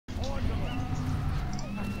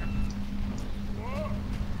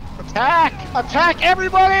Attack! Attack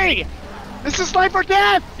everybody! This is life or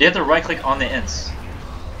death! You have to right click on the ends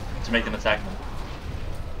to make them attack them.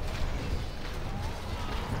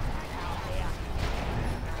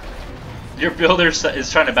 Your builder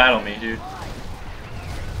is trying to battle me, dude.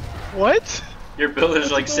 What? Your builder's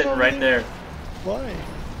like sitting right there. Why?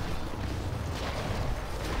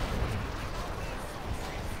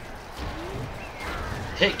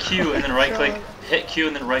 Hit Q and then right click. Hit Q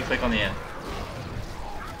and then right click on the end.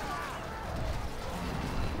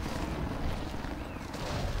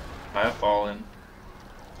 I have fallen.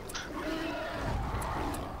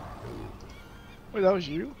 Wait, that was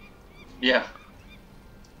you? Yeah.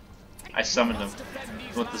 I summoned him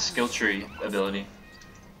with the skill tree ability.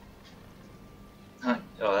 Huh.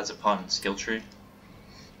 Oh, that's a pun. Skill tree?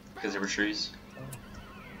 Because there were trees.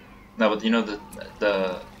 No, but you know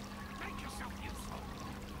the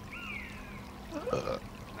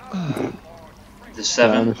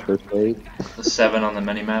seven. The 7 on the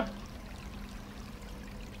mini map.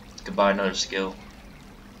 You can buy another skill.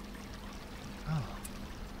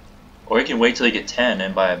 Or you can wait till you get 10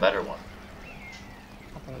 and buy a better one.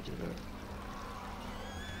 I'll probably do that.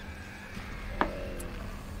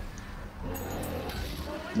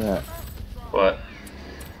 Matt. What?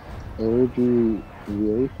 It would be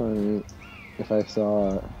really funny if I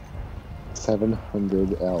saw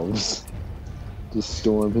 700 elves just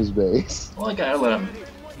storm his base. Well, I gotta let him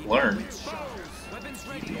learn.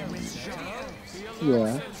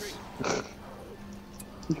 Yeah.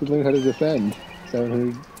 He could learn how to defend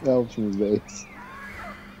 700 elves from his base.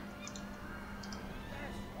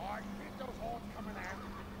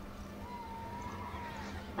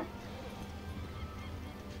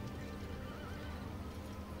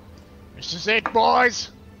 This is it,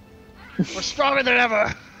 boys! We're stronger than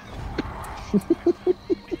ever!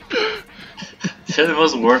 They're the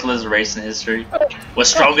most worthless race in history. We're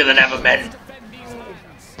stronger than ever, men.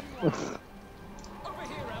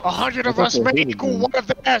 100 of us may equal one of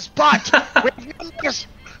theirs, but with numbers.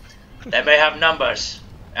 They may have numbers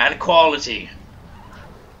and quality,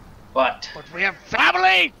 but we have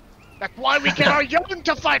family. That's why we get our young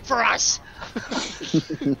to fight for us.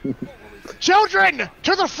 Children,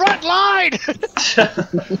 to the front line!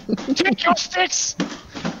 Take your sticks.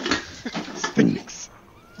 Sticks.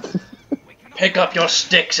 Pick up your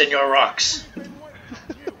sticks and your rocks.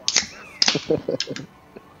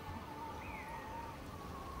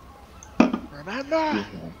 Remember,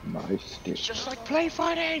 My stick. it's just like play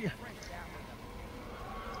fighting.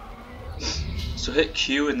 So hit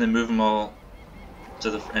Q and then move them all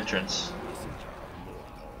to the entrance.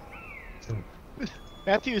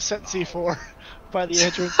 Matthew is set C4 by the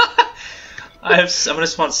entrance. I'm gonna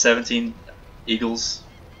spawn 17 eagles.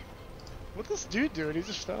 What's this dude doing? He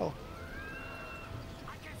just fell.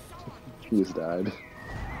 He just died.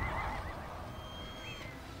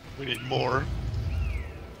 We need more.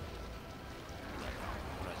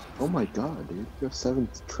 Oh my god, dude. You have 7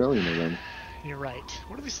 trillion of them. You're right.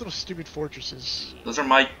 What are these little stupid fortresses? Those are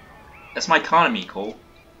my. That's my economy, Cole.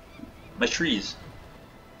 My trees.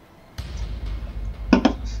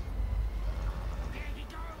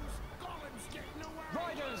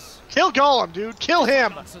 Kill Golem, dude! Kill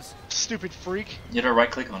him! Stupid freak. You gotta right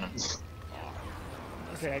click on him.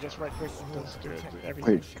 Okay, I just right click and does do it.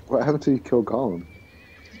 Everything. Wait, what happened till you kill Gollum?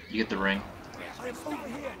 You get the ring.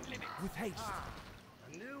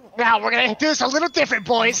 Now we're gonna do this a little different,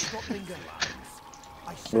 boys.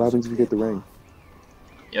 What happens if you get the ring?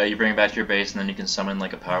 Yeah, you bring it back to your base and then you can summon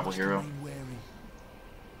like a powerful hero.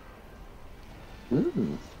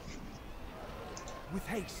 Ooh. With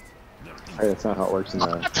haste. Hey, that's not how it works in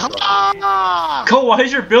the... Cole, why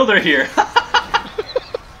is your builder here?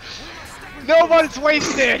 No one's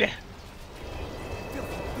wasted!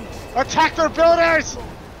 Attack their builders!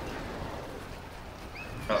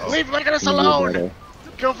 Uh-oh. Leave Legolas alone!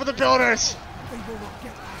 Go for the builders!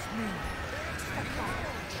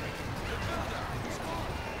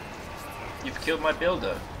 You've killed my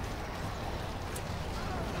builder.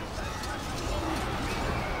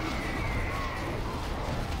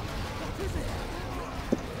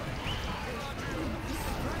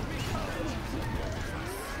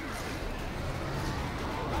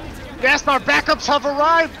 Yes, our backups have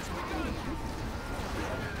arrived!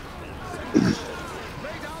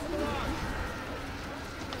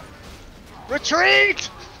 Retreat!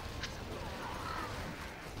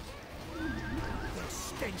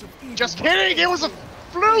 Just kidding, it was a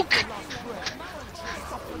fluke!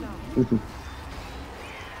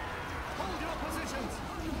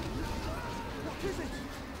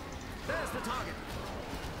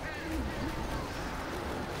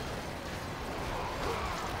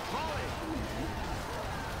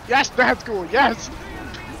 Yes, that's cool. Yes.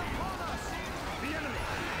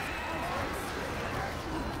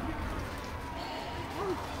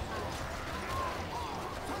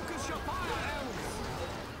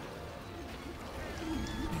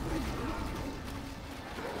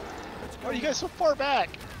 Why are you guys so far back?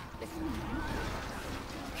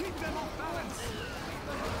 Keep them off balance.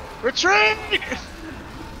 Retreat!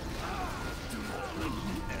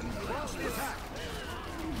 Watch the attack.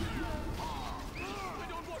 I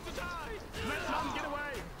don't want to die. Let none get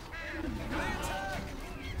away. They attack.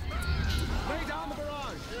 Lay down the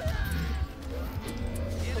barrage.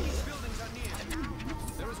 The enemy's buildings are near.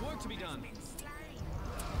 There is work to be done.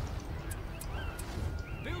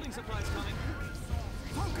 Building supplies coming.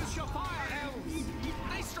 Focus your fire, elves.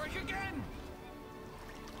 They strike again.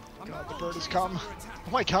 God, the bird has come.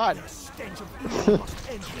 Oh my god. The stench of evil must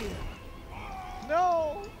end here.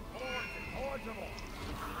 No.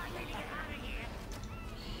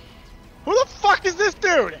 Who the fuck is this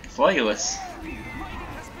dude? Flawless.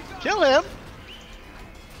 Kill him.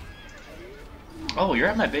 Oh, you're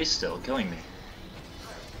at my base still, killing me.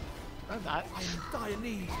 I'm not. I am in dire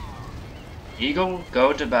need. Eagle,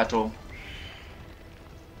 go to battle.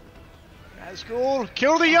 That's cool.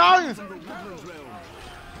 Kill the young. From the woodland realm.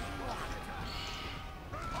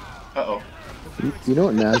 Uh-oh. You know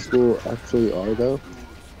what Nazgul actually are, though?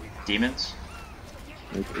 Demons?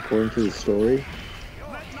 Like, according to the story?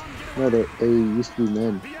 No, they used to be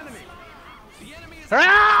men. The enemy. The enemy is.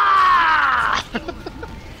 Ah!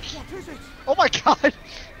 What is it? Oh my god.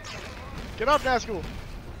 Get up, Nazgul.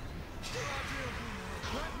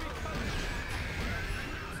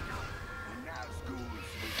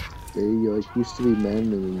 They, like, used to be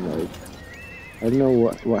men, and, like, I don't know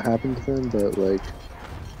what happened to them, but, like,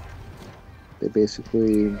 they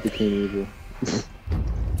basically became evil.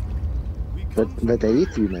 But they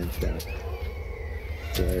eat 3 men now.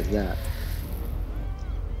 So there's that.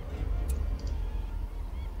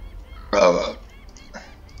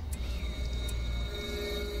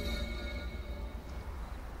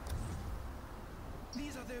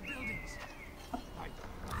 These are their buildings.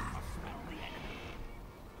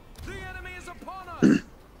 The enemy is upon us.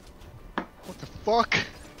 What the fuck?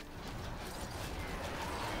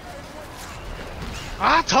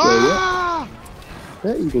 Ata!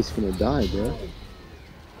 That eagle's gonna die, bro.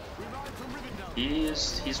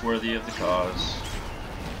 He's worthy of the cause.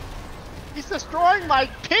 He's destroying my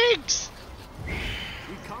pigs! We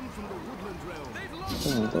come from the woodland realm. They've lost.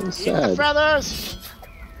 Oh, that was Eat the sad. feathers!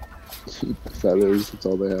 Eat the feathers, that's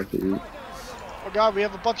all they have to eat. Oh god, we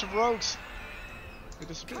have a bunch of rogues. They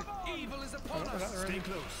disappeared. Evil is upon Oh, us. not Stay really.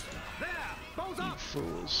 close. There. Bows You up.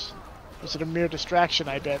 fools. Was it a mere distraction,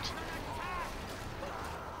 I bet?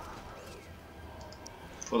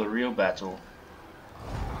 For the real battle.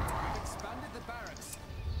 Expanded the barracks.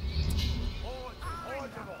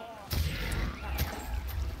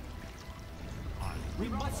 We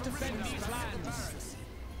must defend these lands.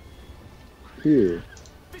 Here,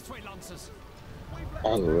 This way, Lancers. I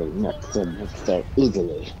will not so much so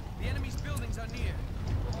easily. The enemy's buildings are near.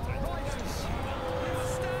 Riders, we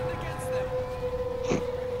must stand against them.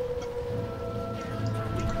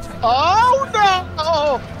 Oh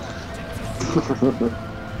no!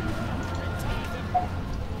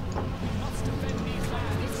 We must defend these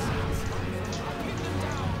lands. Pin them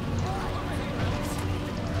down.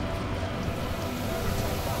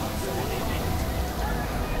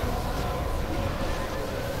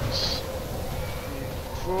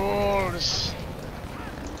 Fools.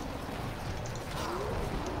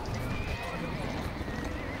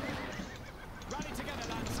 Rally together,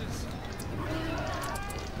 Lancers.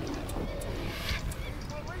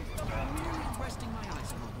 Resting my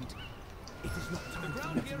eyes a moment. It is not time. The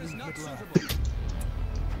ground here is not suitable.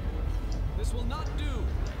 This will not do.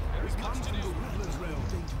 There is much to do. Woodlands realm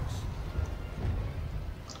dangerous.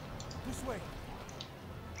 This way.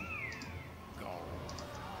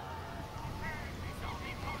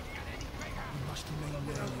 We must remain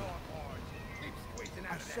wary.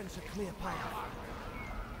 I sense a clear path.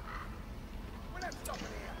 Who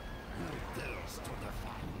dares to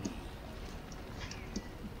defy me?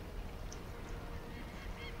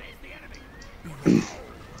 There's the enemy. Be ready.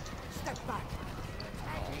 Step back.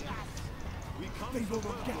 They will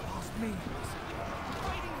not get past me.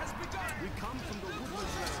 Fighting has begun. We come from the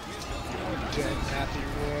woodlands realm. Dead happy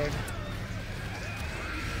wood.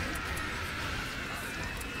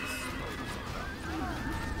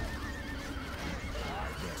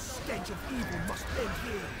 The stench of evil must end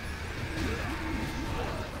here.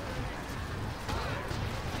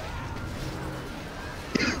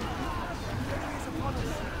 The enemy is upon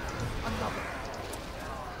us. Another.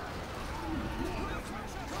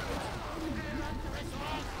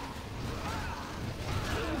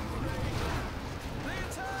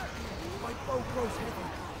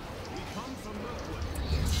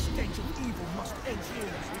 ends here.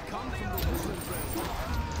 We come from the woodland realm.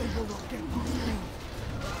 They will not get past me.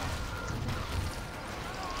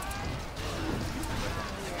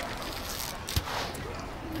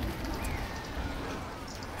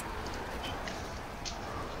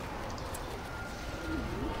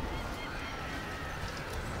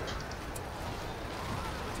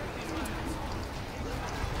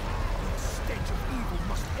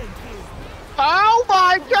 Oh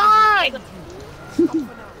my God!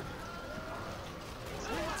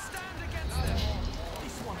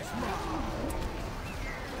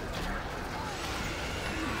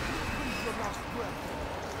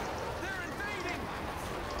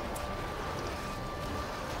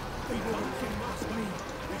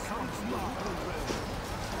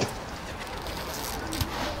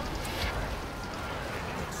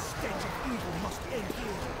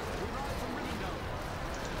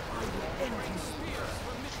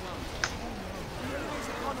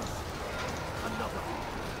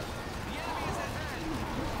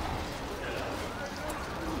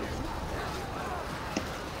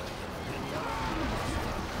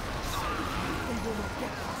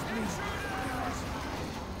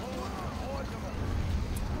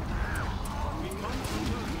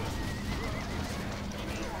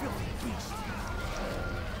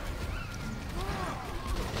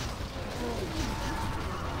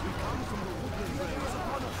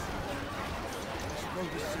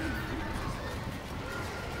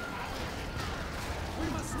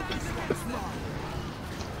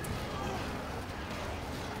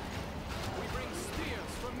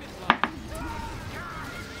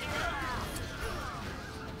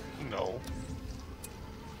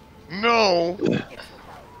 No.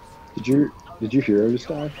 Did your hero just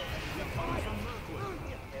die?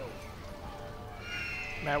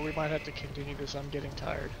 Matt, we might have to continue this. I'm getting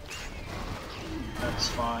tired. That's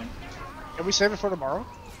fine. Can we save it for tomorrow?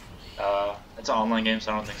 It's an online game,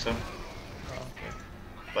 so I don't think so. Oh, okay.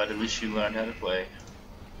 But at least you learned how to play.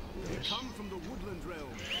 We come from the woodland realm.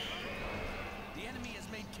 The enemy has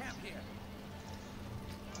made camp here.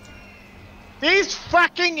 These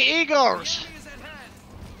fucking eagles!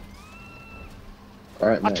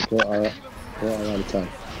 Alright, Matt, go out of time.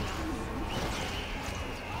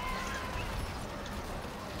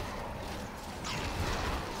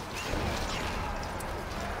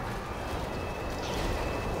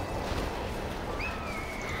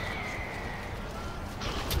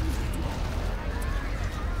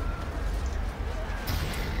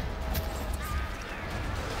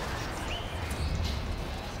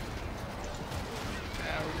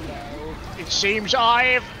 It seems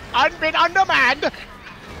I've been undermanned.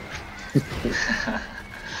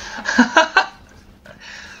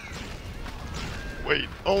 Wait,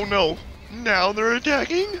 oh no. Now they're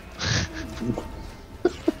attacking?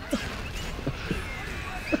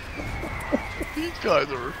 These guys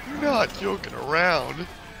are not joking around.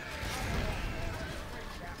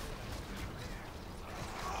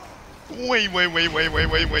 Wait.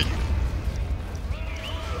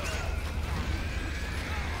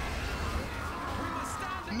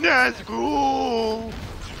 That's cool.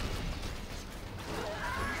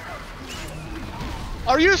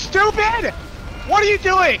 Are you stupid? What are you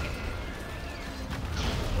doing?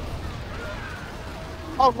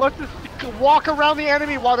 Oh, let's just walk around the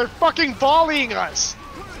enemy while they're fucking volleying us.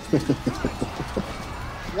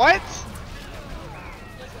 What?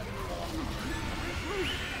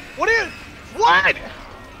 What?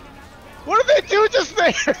 What did they do just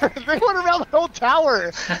there? They went around the whole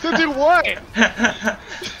tower to do what?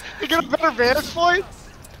 To get a better vantage point?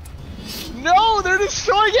 No, they're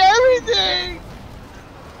destroying everything!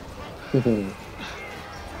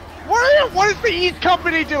 What is the East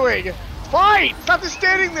Company doing? Fight! Stop just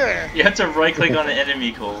standing there! You have to right click on the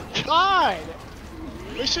enemy, Cole. God!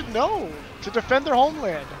 They should know to defend their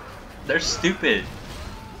homeland. They're stupid.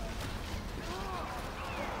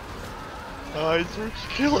 They're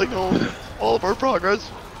killing all of our progress.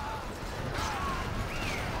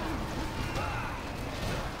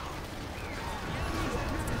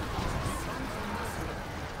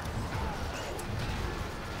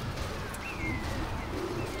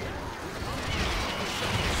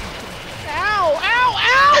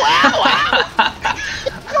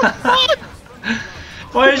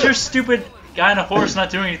 Why is your stupid guy on a horse not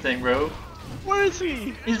doing anything, bro? Where is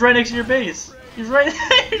he? He's right next to your base. He's right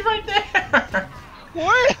there.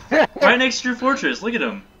 What? Right next to your fortress. Look at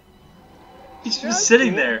him. He's just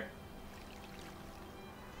sitting there.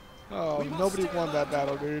 Oh, nobody won that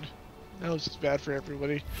battle, dude. That was just bad for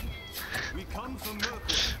everybody. We come from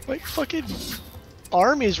Like, fucking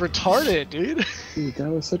army's retarded, dude. Dude, that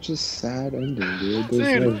was such a sad ending, dude.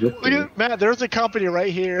 Dude, look at Matt, there's a company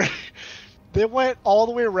right here. They went all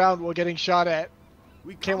the way around while getting shot at.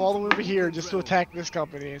 We Came come all the from way over here Milford just to Road. attack this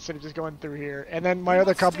company instead of just going through here. And then my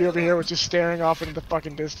other company over here was just staring off into the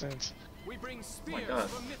fucking distance. We bring spears God.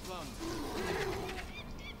 from Midland.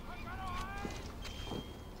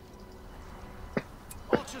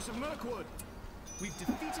 Archers of Mirkwood. We've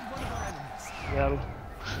defeated one of our enemies.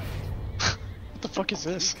 Yeah. What the fuck is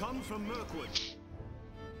We this? come from Mirkwood.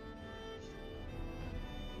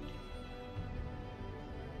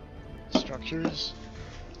 Structures,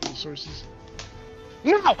 resources.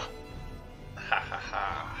 No! Ha ha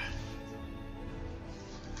ha.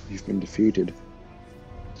 You've been defeated.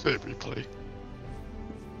 Save replay.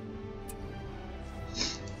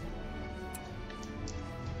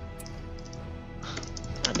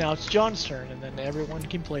 And now it's John's turn, and then everyone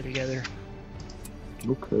can play together.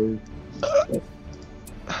 Okay.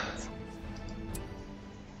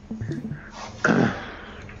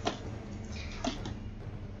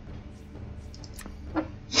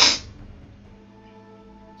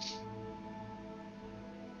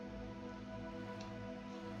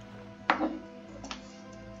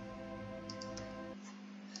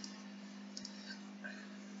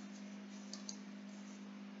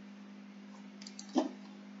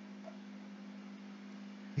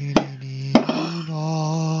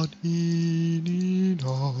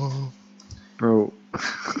 Bro,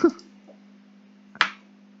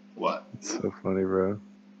 What? it's so funny, bro.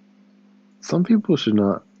 Some people should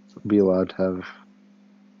not be allowed to have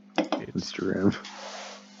Instagram.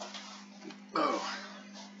 Oh.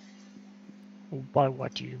 By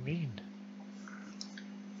what do you mean?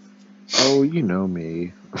 Oh, you know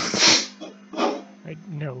me. I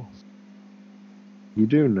know. You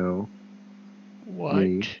do know. What?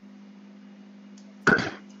 Me.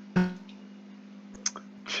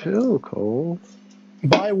 Chill, Cole.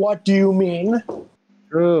 By what do you mean?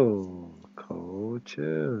 Chill, Cole.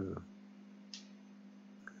 Chill.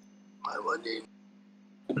 By what do you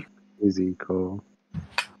Easy, Cole.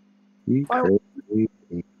 You Why- crazy.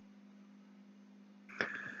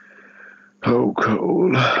 Oh,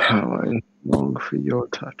 Cole, how I long for your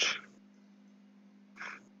touch.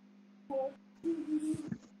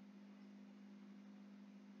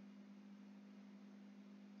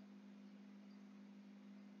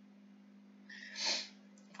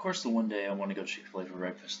 Of course, the one day I want to go Chick-fil-A for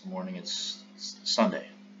breakfast in the morning, it's Sunday.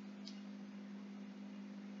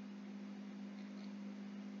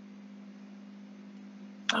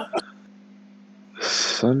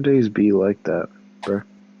 Sundays be like that, bruh.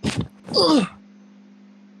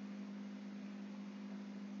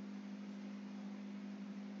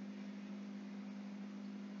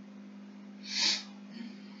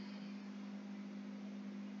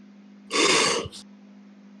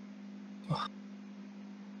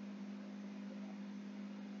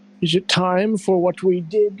 Is it time for what we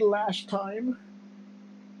did last time?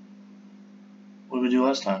 What did we do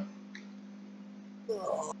last time?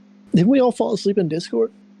 Didn't we all fall asleep in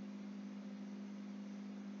Discord?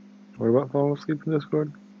 What about falling asleep in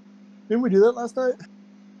Discord? Didn't we do that last night?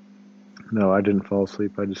 No, I didn't fall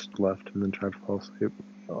asleep. I just left and then tried to fall asleep.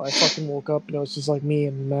 Oh, I fucking woke up and it was just like me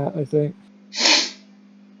and Matt, I think.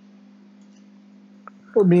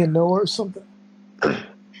 Or me and Noah or something.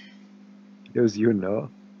 It was you and Noah?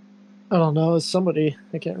 I don't know. It was somebody.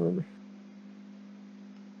 I can't remember.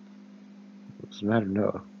 It doesn't matter,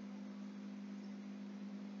 Noah.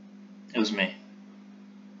 It was me.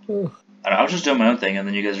 Oh. I was just doing my own thing, and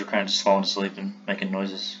then you guys were kind of just falling asleep and making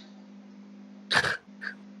noises.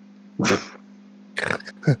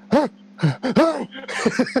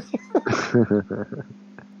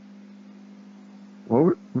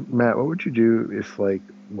 Matt, what would you do if, like,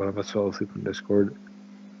 one of us fell asleep in Discord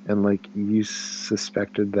and, like, you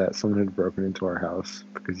suspected that someone had broken into our house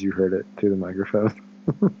because you heard it through the microphone?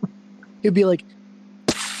 It'd be like,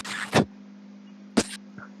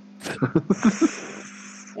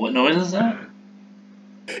 What noise is that?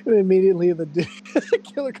 and immediately the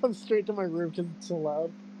killer comes straight to my room because it's so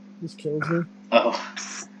loud. Just kills me. Oh,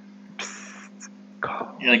 Cole.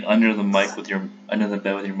 you're like under the mic with your under the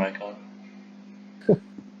bed with your mic on.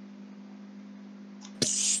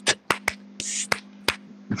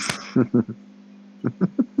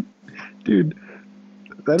 Dude,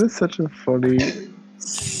 that is such a funny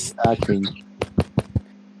acting.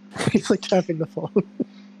 He's like tapping the phone.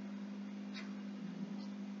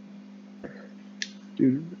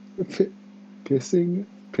 Dude,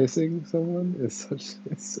 pissing someone is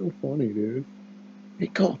it's so funny, dude. Hey,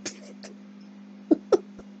 Cole.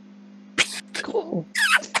 Cole.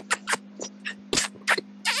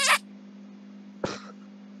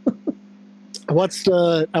 I watched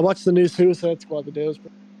the new Suicide Squad today. It was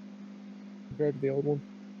compared to the old one.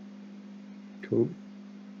 Cool.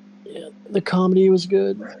 Yeah, the comedy was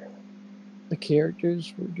good. The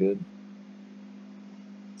characters were good.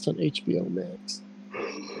 It's on HBO Max.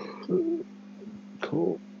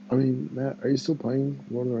 Cool. I mean, Matt, are you still playing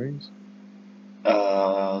Lord of the Rings?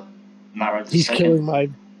 Not right this He's second. killing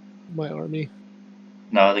my army.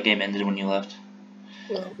 No, the game ended when you left.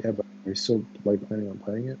 Well, Yeah, but are you still like planning on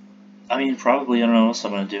playing it? I mean, probably. I don't know what else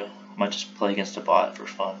I'm gonna do. I might just play against a bot for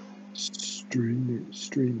fun. Stream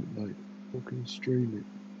it, like fucking stream it.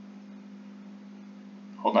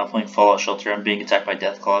 Hold on, I'm playing Fallout Shelter. I'm being attacked by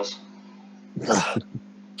death claws.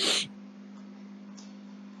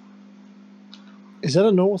 is that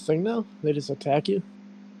a normal thing now? They just attack you?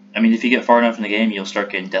 I mean, if you get far enough in the game, you'll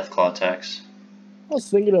start getting death claw attacks. I was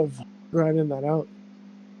thinking of grinding that out.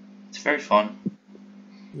 It's very fun.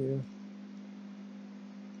 Yeah.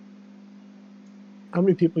 How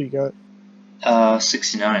many people you got?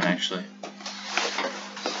 69 actually.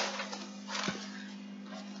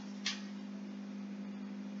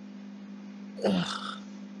 Ugh.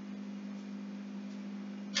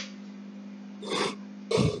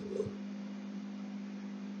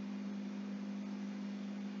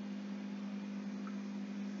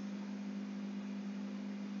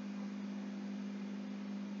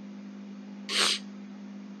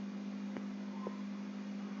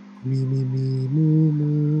 Me, moo,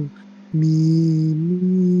 moo. Me,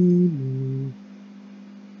 moo.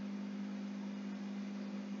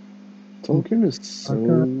 Tolkien is so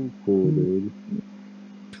cool, dude.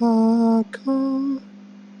 Caca.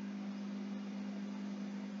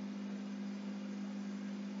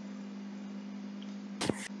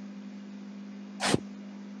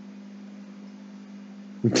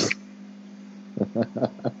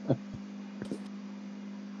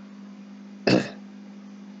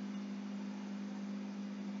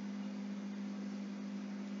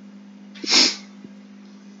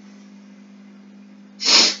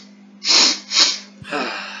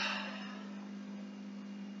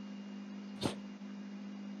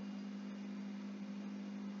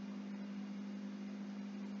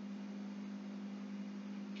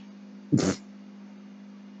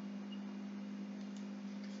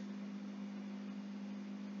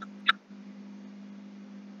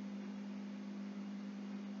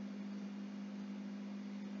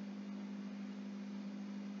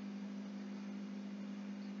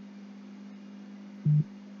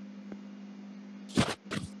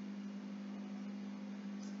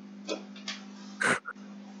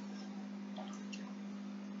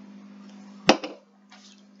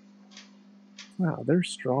 Wow, they're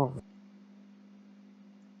strong.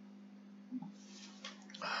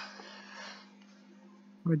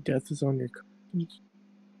 My death is on your conscience.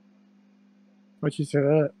 Why'd you say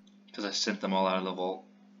that? Because I sent them all out of the vault.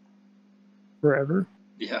 Forever?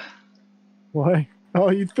 Yeah. Why? Oh,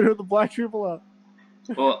 you threw the black people out.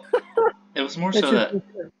 Well, it was more That's so just that.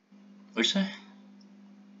 pink hair. What'd you say?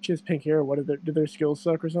 She has pink hair. What did their skills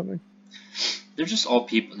suck or something? They're just all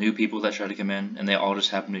new people that try to come in, and they all just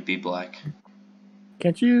happen to be black.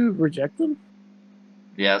 Can't you reject them?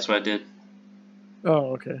 Yeah, that's what I did.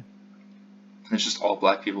 Oh, okay. It's just all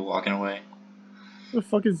black people walking away. Who the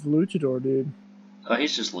fuck is Luchador, dude? Oh,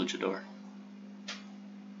 he's just luchador.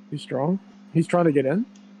 He's strong? He's trying to get in?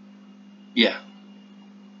 Yeah.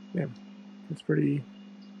 It's pretty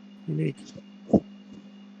unique.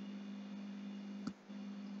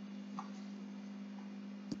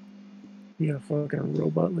 You got a fucking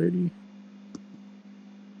robot lady.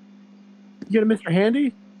 You got a Mr.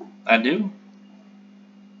 Handy? I do.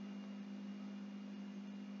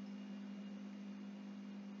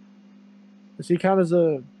 Does he count as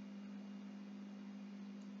a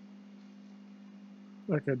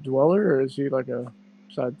dweller, or is he like a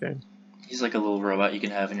side thing? He's like a little robot you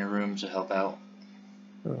can have in your room to help out.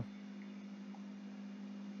 Oh.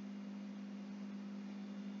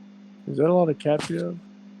 Is that a lot of cats you have?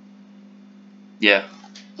 Yeah.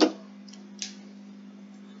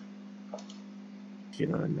 You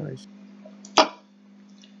know, nice.